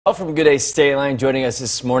From Good Day Stateline joining us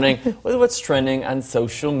this morning with what's trending on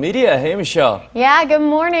social media. Hey, Michelle. Yeah, good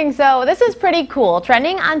morning. So this is pretty cool.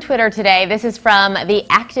 Trending on Twitter today. This is from the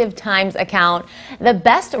Active Times account. The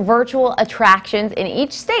best virtual attractions in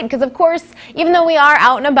each state. Because, of course, even though we are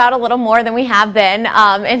out and about a little more than we have been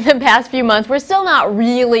in the past few months, we're still not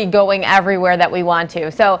really going everywhere that we want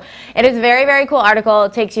to. So it is a very, very cool article.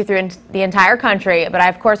 It takes you through the entire country. But I,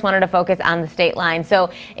 of course, wanted to focus on the state line. So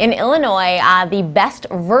in Illinois, the best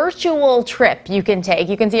virtual trip you can take,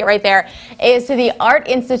 you can see it right there, is to the Art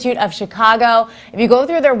Institute of Chicago. If you go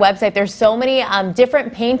through their website, there's so many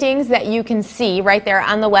different paintings that you can see right there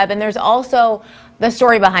on the web, and there's also the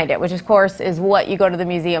story behind it, which of course is what you go to the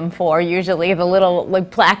museum for, usually the little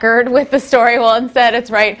placard with the story. Well, instead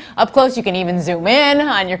it's right up close. You can even zoom in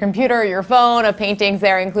on your computer or your phone. Paintings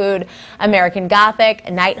there include American Gothic,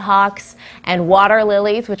 Nighthawks, and water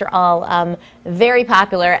lilies, which are all very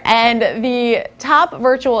popular. And the top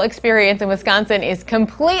virtual experience in Wisconsin is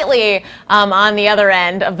completely on the other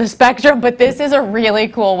end of the spectrum, but this is a really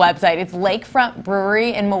cool website. It's Lakefront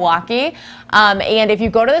Brewery in Milwaukee. And if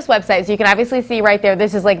you go to this website, so you can obviously see right there,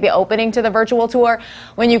 this is like the opening to the virtual tour.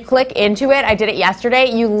 When you click into it, I did it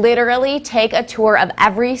yesterday, you literally take a tour of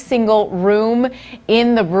every single room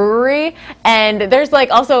in the brewery. And there's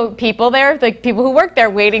like also people there, like people who work there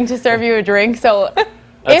waiting to serve you a drink. So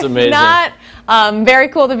That's if amazing. Not very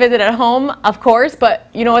cool to visit at home, of course, but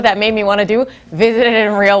you know what that made me want to do? Visit it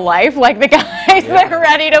in real life. Like the guys that are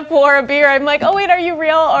ready to pour a beer. I'm like, oh wait, are you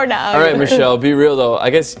real or not? All right, Michelle, be real though. I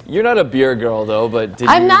guess you're not a beer girl though, but did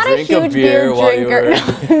I'm you not drink a huge beer while you drinker.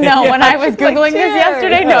 were... No, when I was Googling this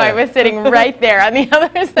yesterday, no, I was sitting right there on the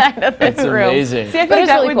other side of this That's room. amazing. See, I feel like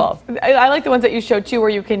it's really cool. I like the ones that you showed too, where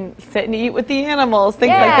you can sit and eat with the animals,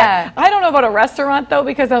 things like Yeah. that. I don't know about a restaurant though,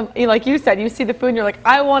 because like you said, you see the food and you're like,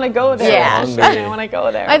 I want to go there. Yeah. I want to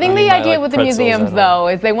go there. I think the idea with the pretzels museums, though,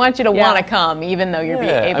 is they want you to want to come, even though you're being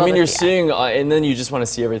able to. I mean, you're see it. seeing, and then you just want to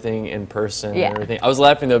see everything in person Yeah. and everything. I was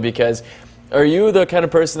laughing though because, are you the kind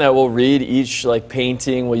of person that will read each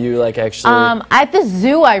painting? Will you actually? At the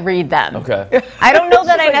zoo, I read them. Okay. I don't know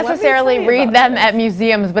that I like, let me necessarily tell you read about them this. at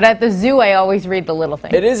museums, but at the zoo, I always read the little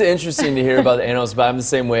things. It is interesting to hear about the animals, but I'm the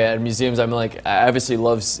same way at museums. I'm like, I obviously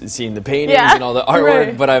love seeing the paintings and all the artwork,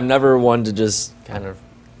 Right. but I've never one to just kind of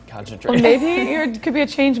concentrate. Well, maybe you could be a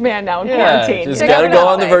changed man now in Yeah, quarantine. just You gotta never go know.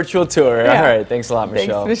 on the virtual tour. Yeah. All right, thanks a lot,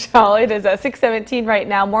 Michelle. Thanks, Michelle. It is 6:17 right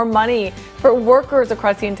now. More money for workers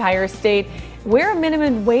across the entire state. Where a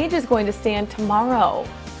minimum wage is going to stand tomorrow.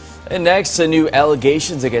 And next, new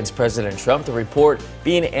allegations against President Trump. The report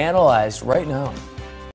being analyzed right now.